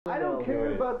I don't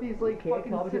care about these like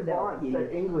fucking savants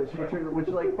at English, which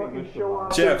like fucking show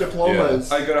off Jeff, their diplomas.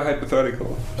 Yeah, I got a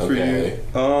hypothetical for you.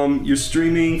 You're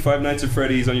streaming Five Nights at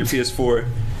Freddy's on your PS4.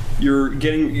 You're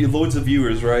getting loads of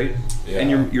viewers, right? Yeah.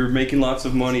 And you're making lots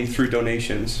of money through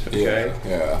donations. Okay.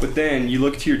 Yeah. But then you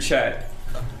look to your chat,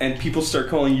 and people start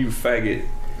calling you faggot.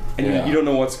 And you don't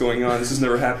know what's going on. This has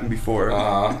never happened before.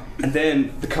 And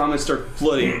then the comments start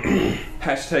flooding.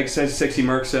 Hashtag sexy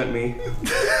Mark sent me.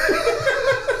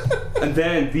 And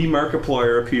then the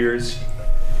Markiplier appears,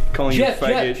 calling you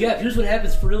faggot. Jeff, here's what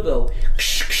happens for real though.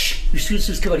 Your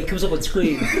students come out, he comes up on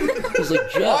screen. He's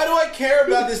like, Jeff. Why do I care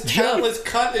about this talentless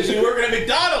cunt that's working at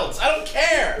McDonald's? I don't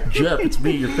care. Jeff, it's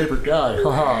me, your favorite guy.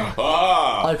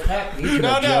 I've hacked the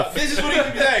internet, No, Jeff. this is what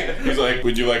he's saying. He's like,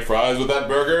 would you like fries with that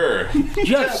burger?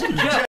 Jeff.